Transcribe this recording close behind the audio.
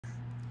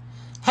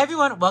Hey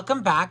everyone,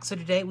 welcome back. So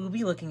today we'll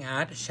be looking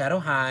at Shadow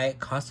High,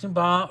 Costume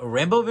Ball,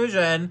 Rainbow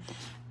Vision,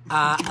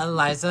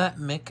 Eliza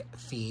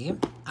McFee,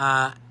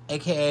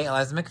 aka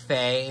Eliza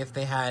McFee. If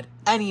they had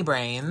any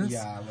brains,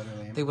 yeah,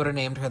 literally, they would have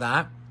named her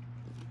that.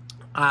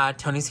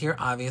 Tony's here,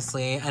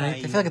 obviously, and I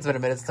feel like it's been a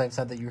minute since I've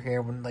said that you're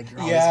here when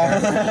you're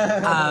always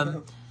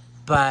here.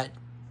 But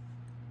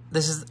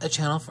this is a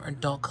channel for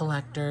adult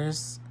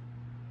collectors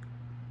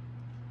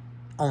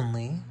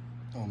only.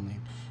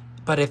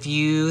 But if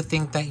you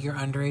think that your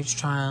underage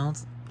child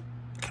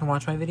can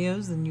watch my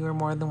videos, then you are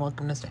more than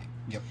welcome to stay.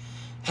 Yep.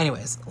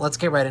 Anyways, let's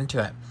get right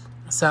into it.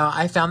 So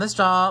I found this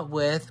doll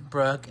with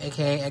Brooke,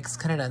 aka Ex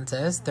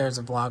Canadensis. There's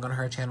a vlog on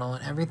her channel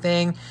and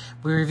everything.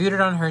 We reviewed it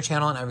on her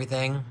channel and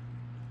everything.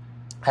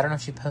 I don't know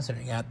if she posted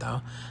it yet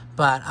though,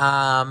 but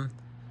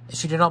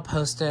she did not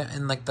post it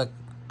in like the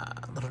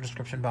little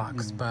description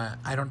box. But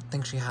I don't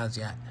think she has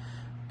yet.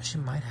 She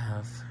might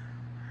have.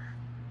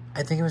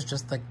 I think it was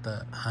just like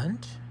the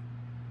hunt.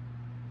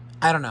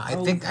 I don't know. I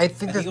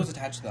think it was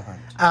attached to the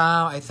hunt.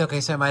 Oh,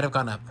 okay, so it might have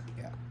gone up.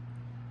 Yeah.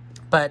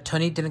 But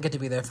Tony didn't get to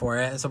be there for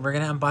it, so we're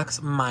gonna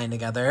unbox mine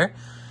together.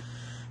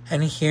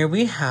 And here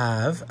we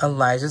have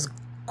Eliza's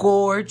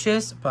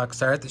gorgeous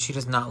box art that she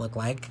does not look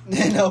like.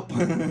 Nope.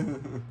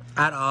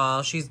 At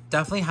all. She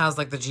definitely has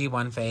like the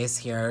G1 face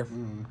here.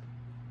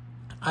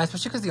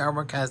 Especially because the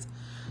artwork has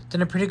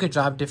done a pretty good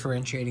job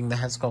differentiating the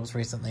head sculpts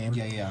recently.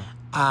 Yeah.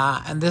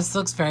 And this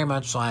looks very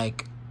much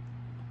like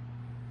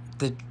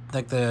the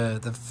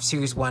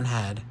Series 1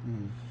 head.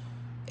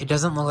 It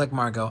doesn't look like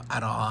Margot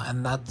at all,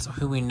 and that's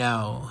who we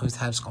know whose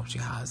head sculpt she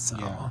has.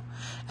 So,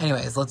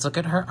 anyways, let's look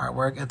at her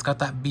artwork. It's got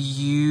that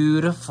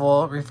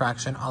beautiful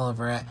refraction all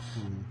over it,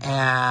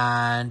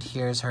 and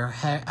here's her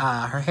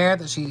hair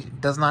that she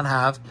does not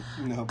have.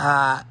 Nope.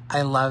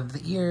 I love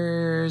the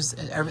ears.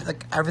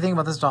 Everything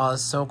about this doll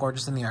is so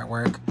gorgeous in the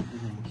artwork.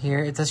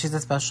 Here, it says she's a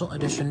special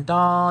edition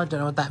doll.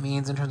 Don't know what that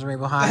means in terms of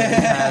Rainbow High,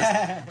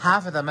 because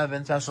half of them have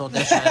been special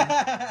edition.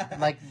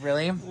 Like,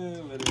 really?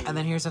 And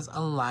then here it says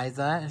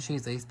Eliza, and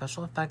she's a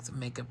special effects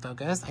makeup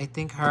focus. I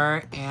think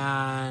her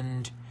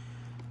and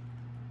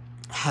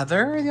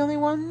Heather are the only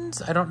ones.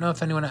 I don't know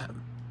if anyone at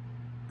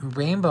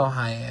Rainbow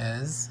High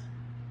is.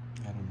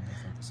 I don't know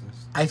what this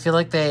is. I feel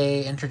like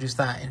they introduced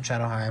that in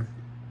Shadow High.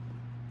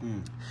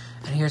 And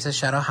here it says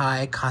Shadow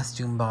High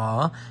Costume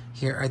Ball.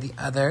 Here are the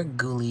other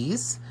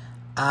ghoulies.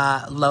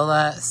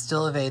 Lola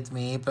still evades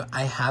me, but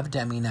I have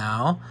Demi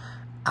now.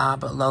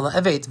 But Lola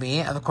evades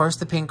me. Of course,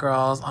 the pink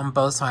girls on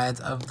both sides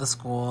of the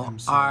school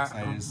are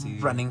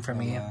running for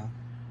me.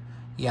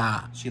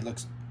 Yeah. She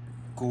looks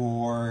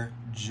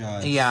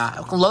gorgeous.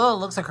 Yeah. Lola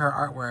looks like her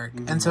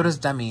artwork, and so does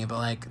Demi, but,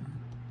 like,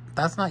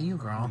 that's not you,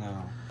 girl.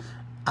 No.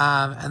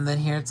 And then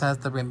here it says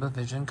the Rainbow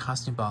Vision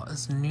Costume Ball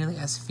is nearly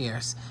as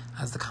fierce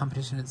as the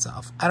competition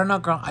itself. I don't know,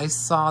 girl. I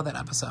saw that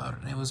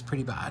episode, and it was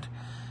pretty bad.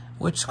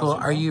 Which school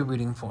are you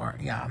rooting for?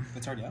 Yeah.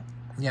 It's already up?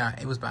 Yeah,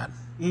 it was bad.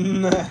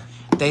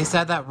 They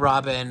said that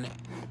Robin...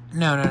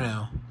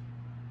 No.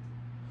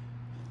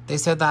 They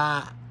said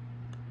that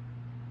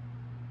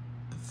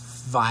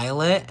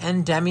Violet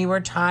and Demi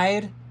were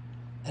tied.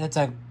 And it's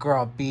like,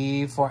 girl,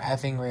 be for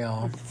effing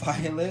real.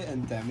 Violet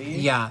and Demi?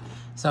 Yeah.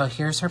 So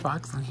here's her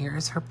box, and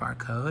here's her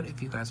barcode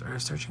if you guys are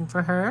searching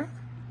for her.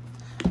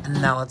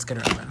 And now let's get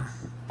her open.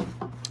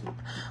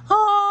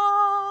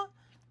 Oh!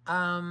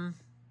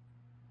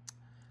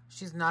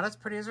 She's not as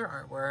pretty as her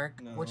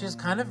artwork, which is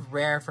kind of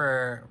rare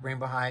for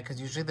Rainbow High,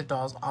 because usually the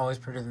doll's always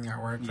prettier than the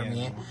artwork for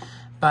me.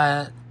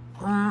 But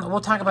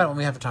we'll talk about it when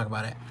we have to talk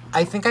about it.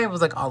 I think I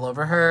was, like, all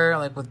over her,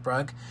 like, with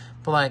Brooke.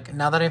 But, like,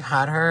 now that I've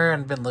had her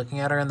and been looking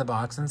at her in the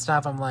box and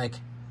stuff, I'm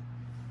like,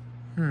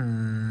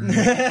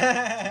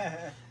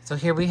 So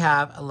here we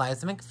have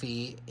Eliza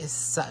McFee is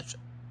such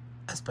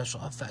a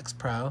special effects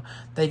pro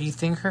that you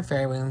think her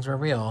fairy wings were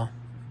real.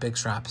 Big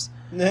straps.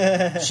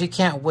 She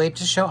can't wait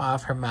to show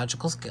off her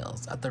magical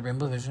skills at the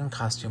Rainbow Vision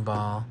Costume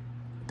Ball.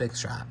 Big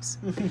straps.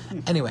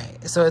 Anyway,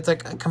 so it's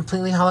like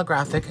completely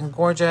holographic and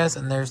gorgeous,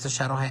 and there's the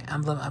Shadow High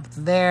emblem up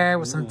there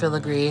with some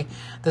filigree.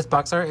 This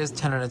box art is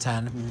 10 out of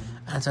 10.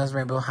 And it says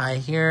Rainbow High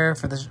here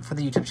for the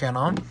YouTube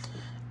channel.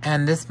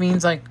 And this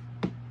means like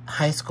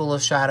High School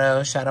of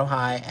Shadow, Shadow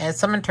High, and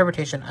some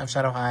interpretation of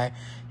Shadow High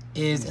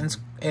is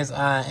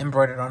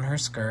embroidered on her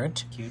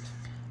skirt. Cute.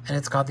 And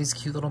it's got these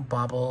cute little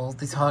baubles,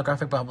 these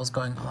holographic baubles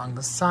going along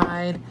the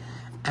side.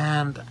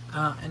 And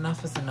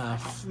enough is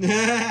enough.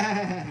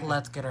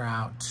 Let's get her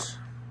out.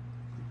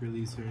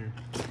 Release her.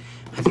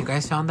 Have you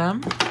guys found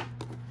them?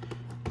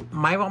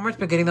 My Walmart's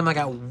been getting them like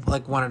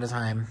one at a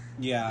time.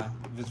 Yeah,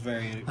 it was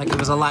very... Like, it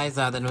was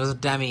Eliza, then it was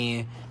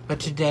Demi. But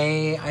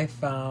today I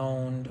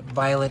found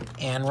Violet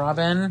and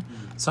Robin.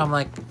 So I'm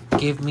like,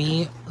 give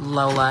me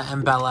Lola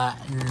and Bella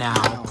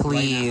now,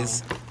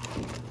 please.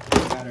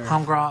 Right now.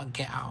 Homegirl,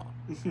 get out.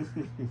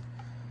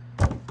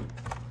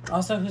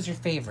 Also, who's your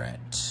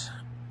favorite?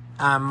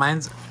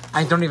 Mine's...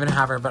 I don't even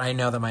have her, but I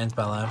know that mine's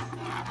Bella.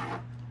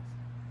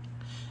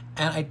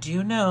 And I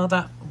do know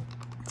that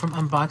from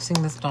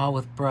unboxing this doll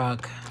with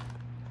Brooke,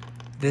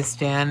 This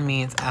stand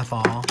means F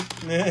all.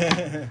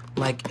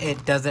 Like,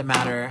 it doesn't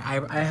matter.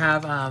 I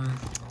have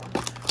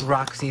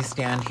Roxy's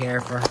stand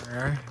here for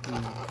her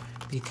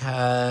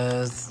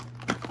because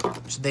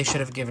they should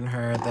have given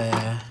her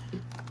the...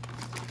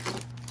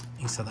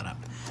 You set that up.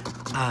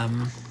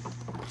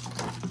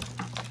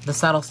 The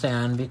saddle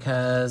stand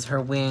because her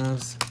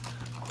wings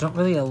don't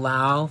really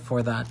allow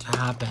for that to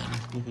happen.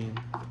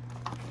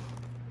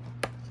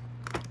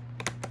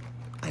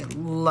 I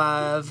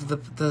love the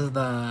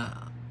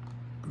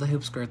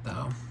hoop skirt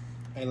though.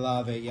 I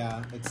love it.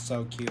 Yeah, it's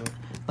so cute.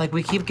 Like,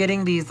 we keep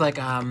getting these like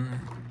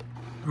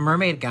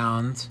mermaid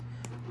gowns,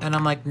 and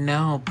I'm like,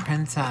 no,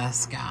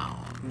 princess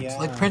gowns. Yeah.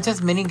 Like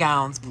princess mini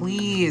gowns,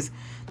 please.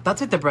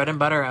 That's like the bread and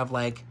butter of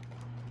like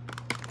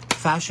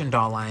fashion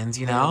doll lines,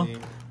 you know?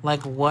 Really?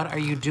 Like, what are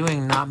you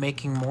doing not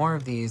making more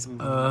of these?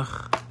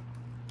 Ugh.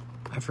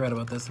 I forgot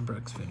about this in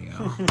Brooke's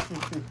video.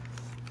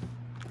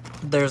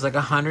 There's like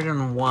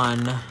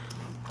 101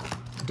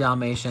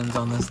 Dalmatians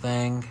on this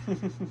thing.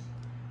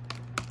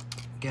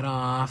 Get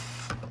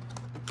off.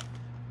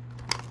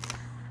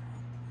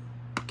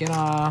 Get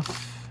off.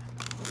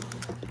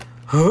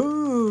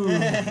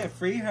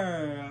 Free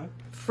her.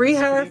 Free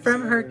her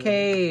from her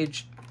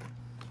cage.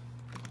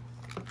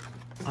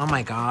 Oh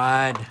my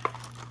god.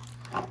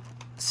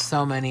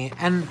 So many.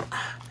 And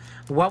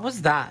what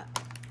was that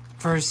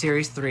for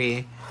Series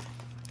 3?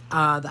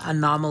 The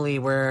anomaly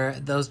where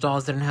those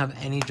dolls didn't have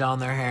any gel in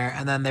their hair.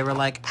 And then they were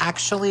like,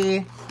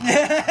 actually,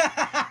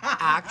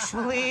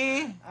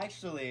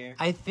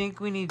 I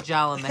think we need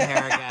gel in the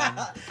hair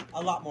again.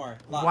 A lot more.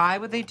 Why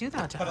would they do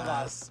that to Put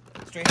us? a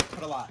lot. Straight,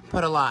 put a lot.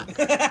 Put a lot.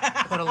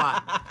 Put a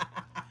lot.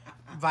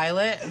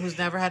 Violet, who's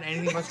never had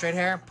anything but straight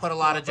hair, put a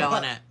lot of gel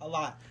in it. A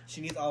lot.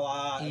 She needs a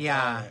lot.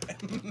 Yeah.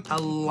 A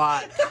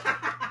lot.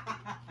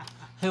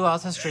 Who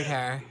else has straight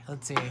hair?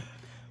 Let's see.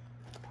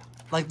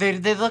 Like,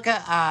 they look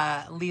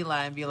at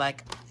Leela and be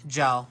like,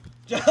 gel.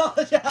 Gel.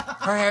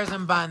 Her hair's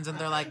in buns, and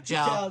they're like,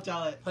 gel.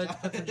 Gel it. Put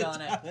some gel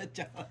in it.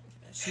 Gel.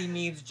 She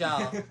needs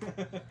gel.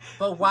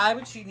 But why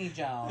would she need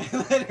gel?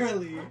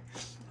 Literally.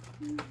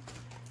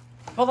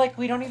 But, like,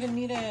 we don't even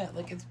need it.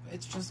 Like,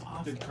 it's just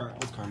off. Was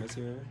Karma's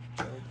hair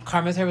gel?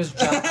 Karma's hair was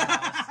gel.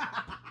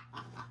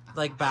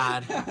 Like,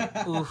 bad.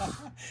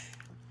 Oof.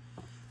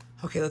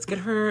 Okay, let's get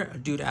her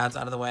dude ads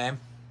out of the way.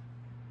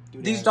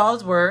 These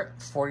dolls were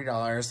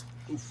 $40.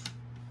 Oof.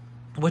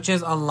 Which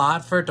is a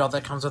lot for a doll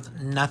that comes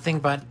with nothing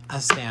but a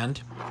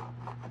stand.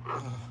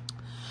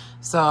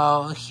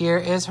 So here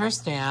is her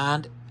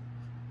stand.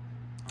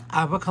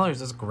 What color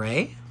is this?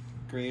 Gray?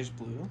 Grayish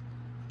blue.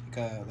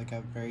 Like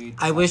a very...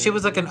 I wish it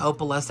was like an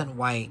opalescent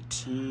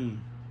white. Mm.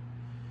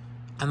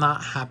 I'm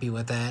not happy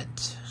with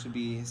it. Should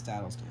be a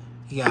saddle stand.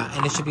 Yeah,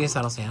 and it should be a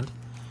saddle stand.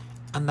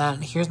 And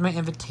then here's my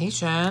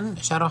invitation.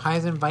 Shadow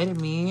High's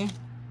invited me.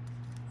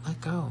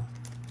 Let go.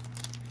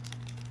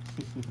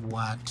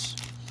 What?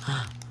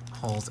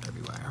 Holes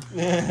everywhere.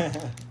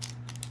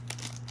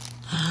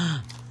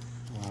 Wow.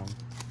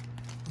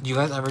 You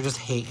guys ever just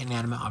hate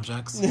inanimate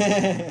objects?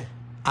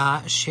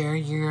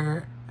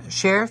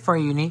 Share for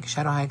a unique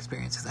Shadow High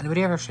experience. Has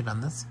anybody ever actually done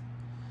this?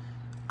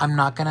 I'm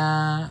not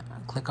gonna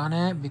click on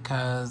it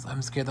because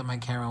I'm scared that my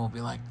camera will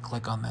be like,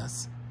 click on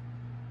this.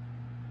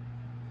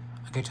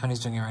 Okay, Tony's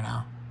doing it right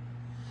now.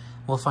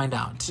 We'll find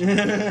out.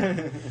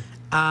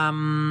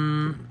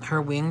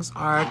 Her wings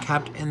are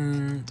kept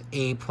in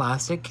a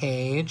plastic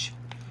cage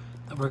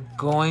that we're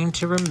going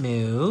to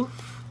remove.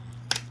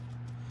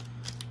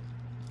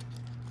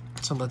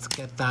 So let's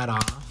get that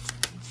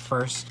off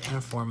first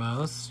and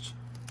foremost.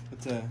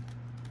 It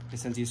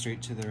sends you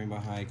straight to the Rainbow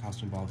High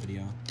costume ball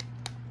video.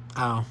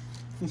 Oh.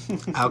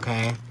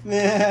 Okay.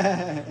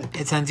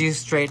 It sends you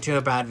straight to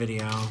a bad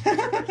video.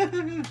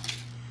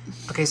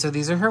 Okay, so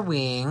these are her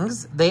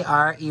wings. They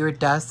are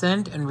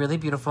iridescent and really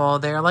beautiful.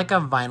 They're like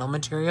a vinyl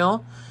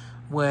material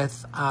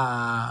with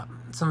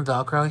some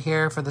Velcro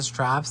here for the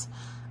straps.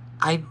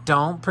 I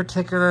don't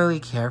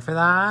particularly care for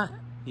that.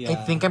 Yeah. I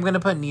think I'm going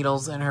to put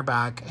needles in her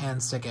back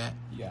and stick it.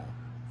 Yeah.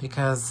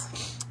 Because...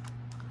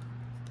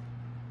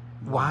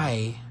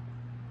 Why?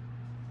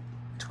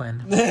 Twin.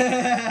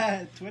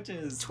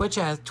 Twitches.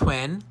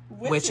 Twin.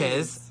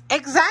 Witches.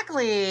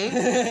 Exactly!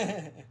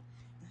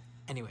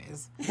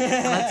 Anyways,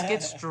 let's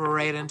get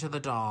straight into the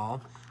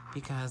doll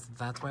because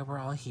that's why we're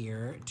all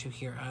here, to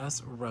hear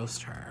us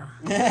roast her.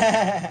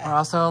 Or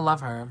also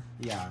love her.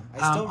 Yeah,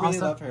 I still really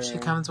love her. She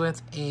comes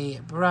with a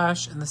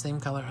brush in the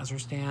same color as her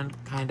stand,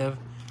 kind of.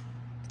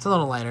 It's a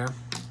little lighter.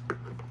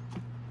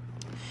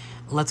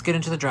 Let's get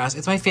into the dress.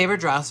 It's my favorite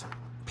dress,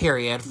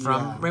 period,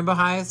 from Rainbow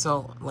High,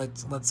 so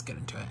let's get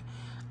into it.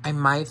 I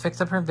might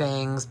fix up her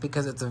bangs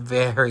because it's a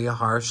very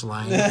harsh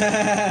line.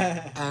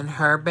 And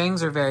her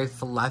bangs are very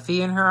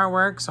fluffy in her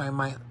artwork, so I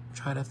might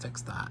try to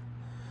fix that.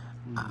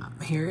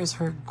 Here is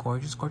her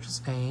gorgeous, gorgeous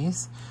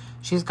face.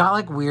 She's got,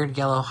 like, weird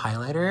yellow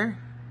highlighter.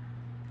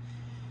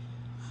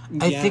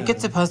 Yeah. I think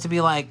it's supposed to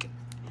be, like,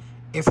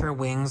 if her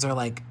wings are,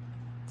 like,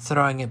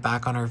 throwing it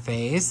back on her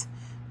face.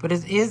 But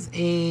it is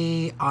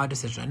a odd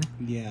decision.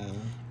 Yeah.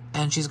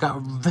 And she's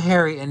got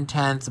very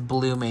intense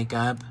blue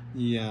makeup.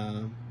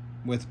 Yeah.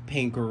 with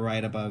pink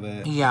right above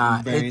it.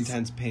 Yeah. Very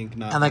intense pink,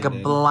 not and like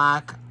blended. a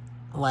black,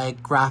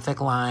 like,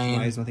 graphic line.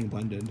 Why is nothing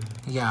blended?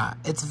 Yeah,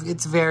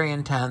 it's very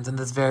intense, and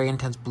this very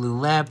intense blue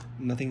lip.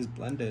 Nothing's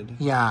blended.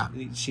 Yeah.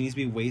 She needs to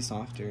be way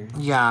softer.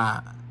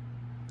 Yeah.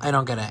 I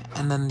don't get it.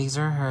 And then these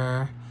are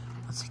her...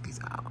 Let's take these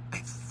out, I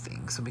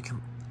think, so we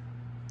can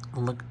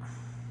look...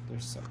 They're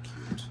so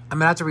cute. I'm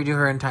gonna have to redo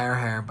her entire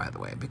hair, by the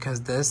way,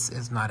 because this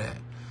is not it.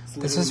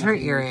 This is her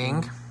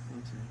earring.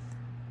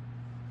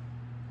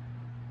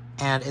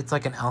 And it's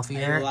like an elf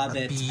ear. I love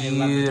it.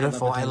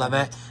 Beautiful. I love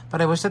it.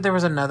 But I wish that there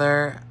was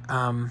another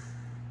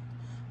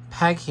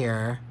peg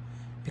here,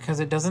 because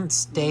it doesn't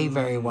stay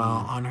very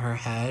well on her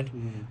head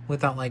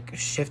without like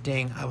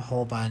shifting a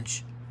whole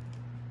bunch.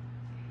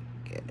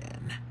 Get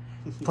in.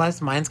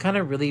 Plus, mine's kind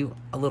of really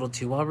a little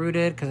too well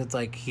rooted because it's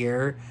like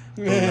here,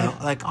 below,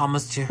 like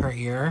almost to her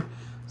ear.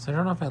 So I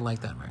don't know if I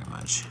like that very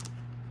much.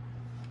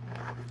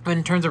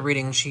 In terms of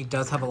reading, she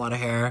does have a lot of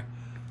hair.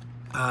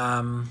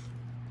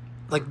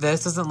 Like,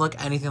 this doesn't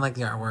look anything like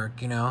the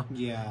artwork, you know?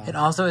 Yeah. It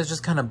also is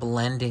just kind of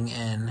blending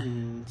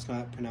in. It's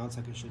not pronounced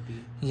like it should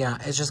be. Yeah,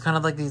 it's just kind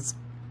of like these...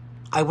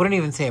 I wouldn't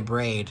even say a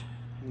braid.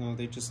 No,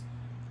 they just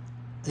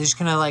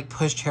kind of, like,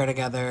 pushed hair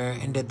together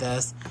and did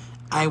this.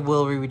 I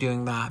will be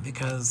redoing that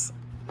because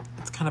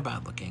it's kind of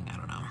bad looking. I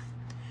don't know.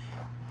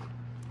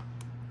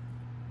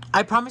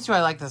 I promise you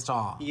I like this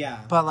doll. Yeah.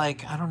 But,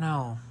 like, I don't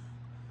know.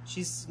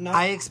 She's not.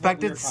 I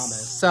expected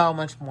so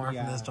much more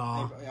from this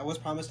doll. I was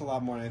promised a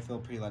lot more, and I feel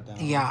pretty let down.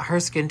 Yeah, her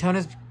skin tone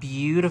is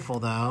beautiful,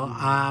 though.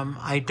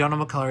 I don't know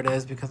what color it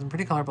is because I'm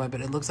pretty colorblind, but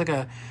it looks like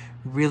a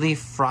really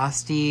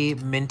frosty,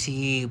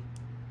 minty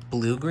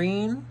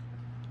blue-green.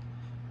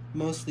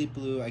 Mostly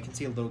blue. I can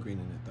see a little green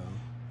in it,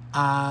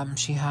 though.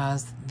 She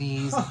has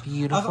these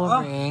beautiful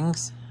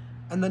rings.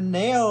 And the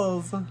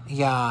nails.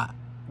 Yeah.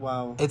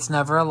 Wow. It's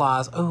never a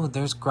loss. Oh,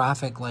 there's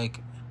graphic,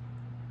 like...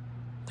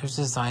 There's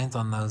designs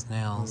on those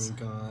nails.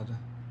 Oh my god.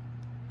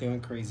 They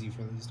went crazy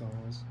for these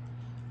dolls.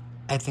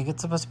 I think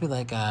it's supposed to be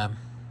like an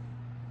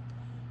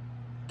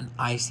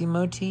icy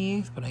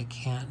motif, but I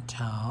can't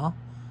tell.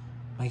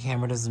 My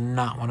camera does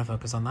not want to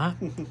focus on that.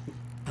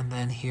 And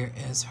then here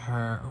is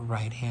her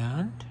right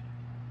hand.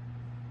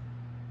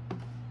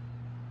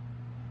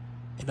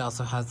 It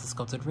also has the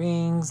sculpted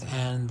rings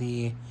and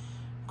the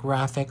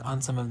graphic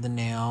on some of the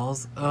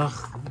nails.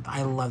 Ugh,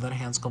 I love that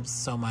hand sculpt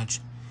so much.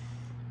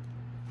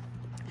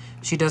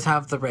 She does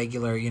have the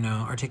regular, you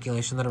know,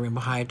 articulation that a Rainbow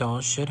High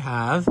doll should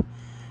have.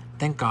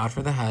 Thank God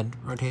for the head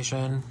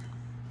rotation.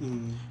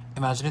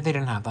 Imagine if they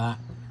didn't have that.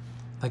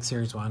 Like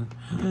Series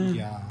 1.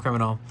 Yeah.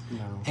 Criminal.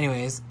 No.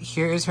 Anyways,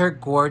 here is her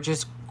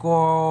gorgeous,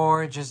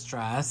 gorgeous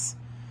dress.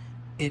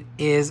 It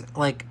is,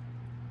 like...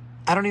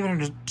 I don't even know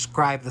how to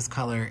describe this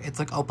color. It's,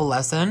 like,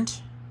 opalescent.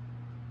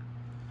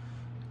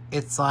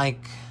 It's,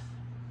 like...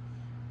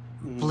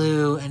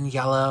 blue and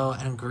yellow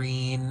and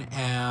green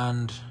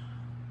and...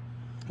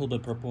 a little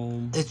bit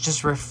purple. It's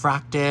just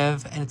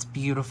refractive and it's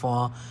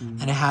beautiful.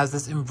 And it has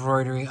this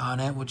embroidery on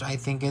it, which I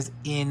think is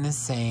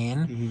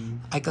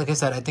insane. Like I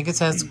said, I think it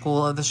says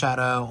School of the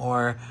Shadow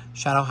or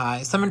Shadow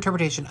High. Some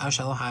interpretation of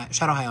Shadow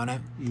High on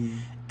it.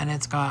 And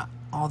it's got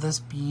all this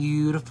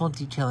beautiful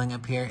detailing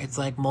up here. It's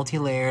like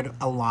multi-layered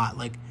a lot.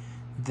 Like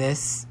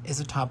this is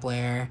a top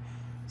layer,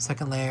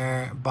 second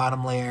layer,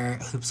 bottom layer,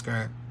 hoop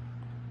skirt.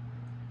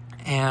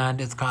 And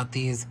it's got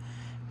these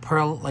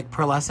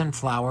pearlescent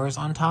flowers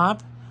on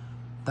top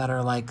that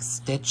are like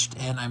stitched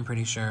in, I'm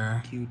pretty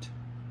sure. Cute.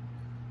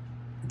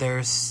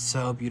 They're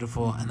so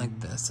beautiful. And like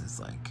this is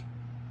like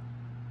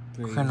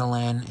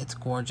crinoline. It's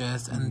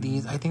gorgeous. And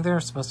these, I think they're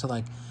supposed to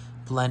like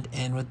blend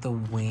in with the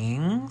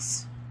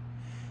wings.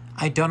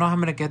 I don't know how I'm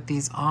going to get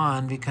these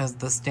on because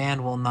the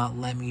stand will not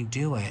let me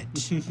do it.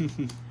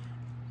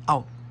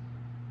 Oh.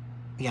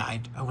 Yeah,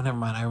 oh, never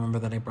mind. I remember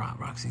that I brought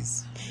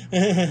Roxy's.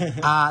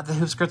 The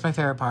hoop skirt's my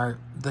favorite part.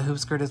 The hoop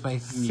skirt is my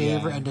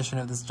favorite edition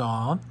of this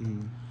doll.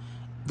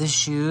 The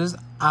shoes,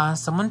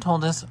 someone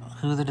told us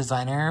who the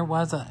designer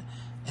was that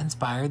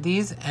inspired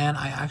these, and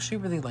I actually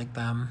really like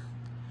them.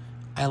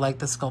 I like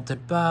the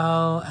sculpted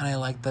bow, and I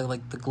like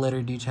the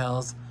glitter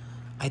details.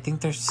 I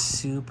think they're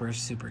super,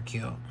 super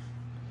cute.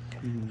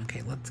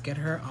 Okay, let's get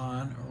her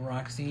on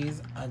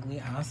Roxy's ugly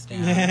ass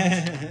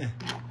stand.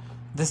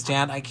 This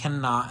stand, I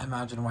cannot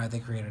imagine why they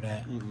created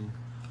it.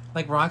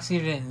 Like, Roxy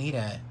didn't need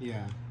it.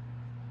 Yeah.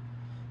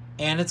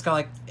 And it's got,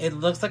 like, it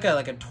looks like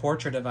a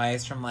torture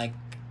device from, like,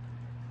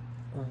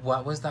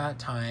 what was that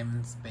time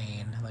in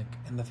Spain? Like,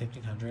 in the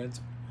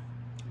 1500s?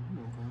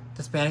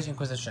 The Spanish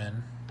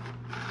Inquisition.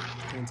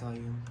 Can't tell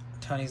you.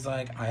 Tony's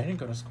like, I didn't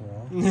go to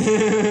school.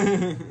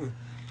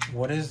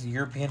 What is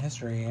European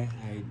history?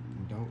 I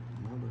don't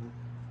remember.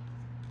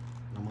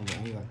 I don't remember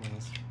any of that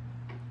class.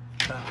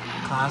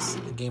 That class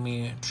gave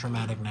me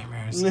traumatic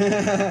nightmares.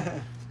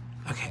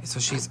 Okay, so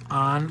she's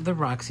on the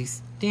Roxy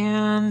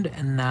stand,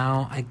 and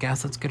now I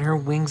guess let's get her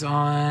wings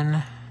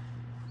on.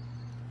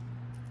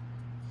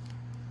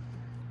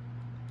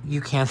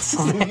 You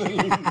canceled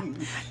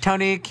it.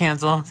 Tony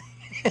canceled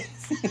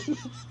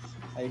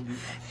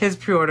his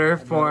pre-order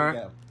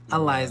for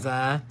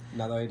Eliza.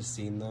 Now that I've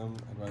seen them,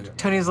 I'd rather get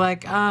Tony's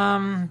like,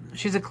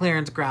 she's a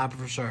clearance grab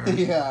for sure.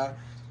 Yeah.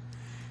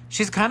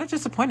 She's kind of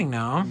disappointing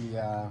now.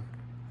 Yeah.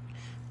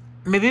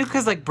 Maybe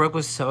because, like, Brooke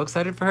was so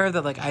excited for her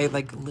that, like, I,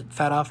 like,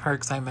 fed off her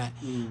excitement.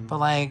 But,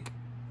 like,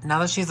 now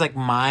that she's, like,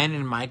 mine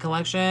in my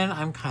collection,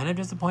 I'm kind of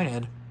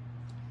disappointed.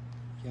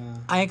 Yeah.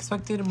 I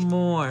expected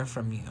more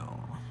from you.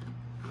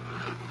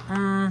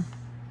 I'm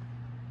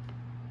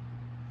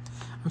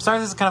sorry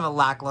this is kind of a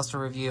lackluster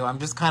review. I'm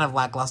just kind of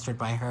lacklustered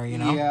by her, you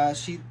know? Yeah,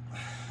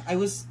 I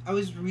was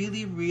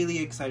really, really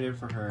excited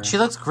for her. She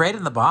looks great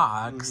in the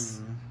box.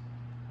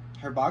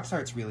 Her box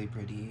art's really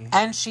pretty.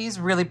 And she's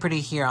really pretty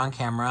here on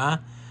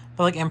camera.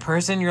 But, like, in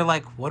person, you're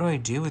like, what do I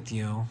do with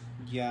you?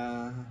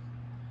 Yeah.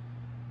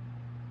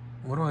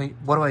 What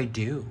do I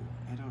do?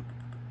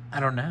 I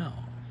don't know.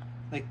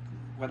 Like,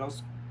 what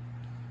else?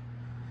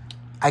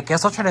 I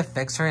guess I'll try to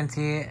fix her and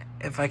see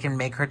if I can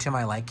make her to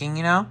my liking,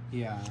 you know?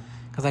 Yeah.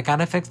 Because I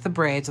gotta fix the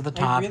braids at the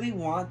top. I really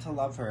want to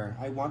love her.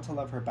 I want to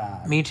love her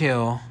back. Me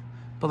too.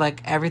 But,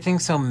 like,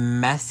 everything's so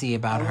messy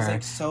about her.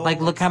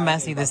 Like, look how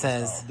messy this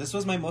is. This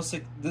was my most...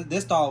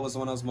 This doll was the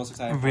one I was most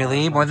excited for.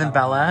 Really? More than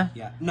Bella?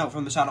 Yeah. No,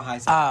 from the Shadow High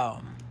side.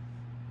 Oh.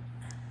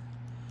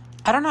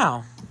 I don't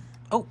know.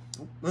 Oh.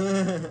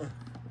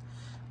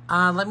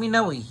 Let me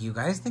know what you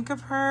guys think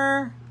of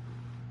her.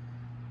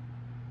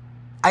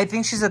 I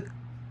think she's a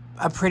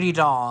pretty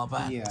doll,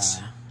 but... Yeah.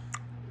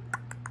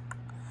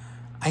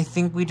 I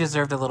think we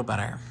deserved a little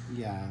better.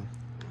 Yeah.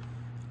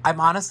 I'm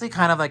honestly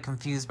kind of, like,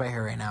 confused by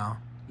her right now.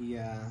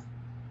 Yeah.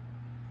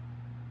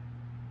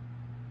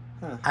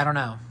 Huh. I don't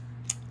know.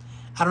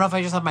 I don't know if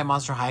I just have my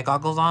Monster High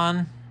goggles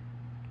on.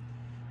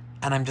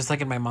 And I'm just,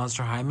 like, in my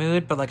Monster High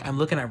mood. But, like, I'm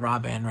looking at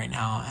Robin right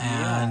now.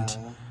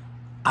 And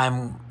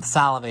I'm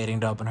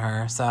salivating to open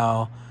her.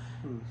 So,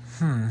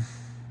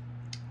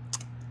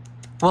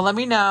 Well, let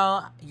me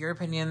know your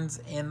opinions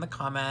in the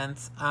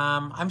comments.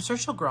 I'm sure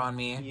she'll grow on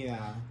me.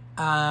 Yeah.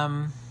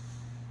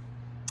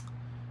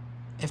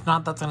 If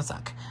not, that's gonna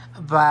suck.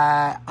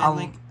 But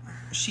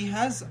she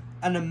has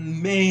an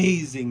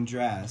amazing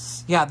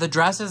dress. Yeah, the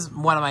dress is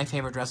one of my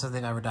favorite dresses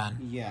they've ever done.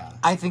 Yeah.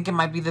 I think it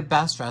might be the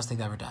best dress they've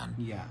ever done.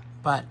 Yeah.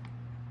 But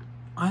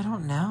I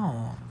don't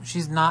know.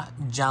 She's not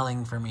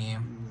gelling for me.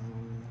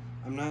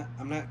 No,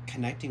 I'm not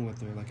connecting with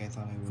her like I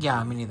thought I would.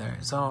 Yeah, me neither.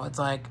 So it's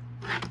like,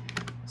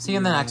 see you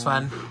in the next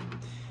one.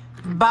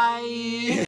 Bye.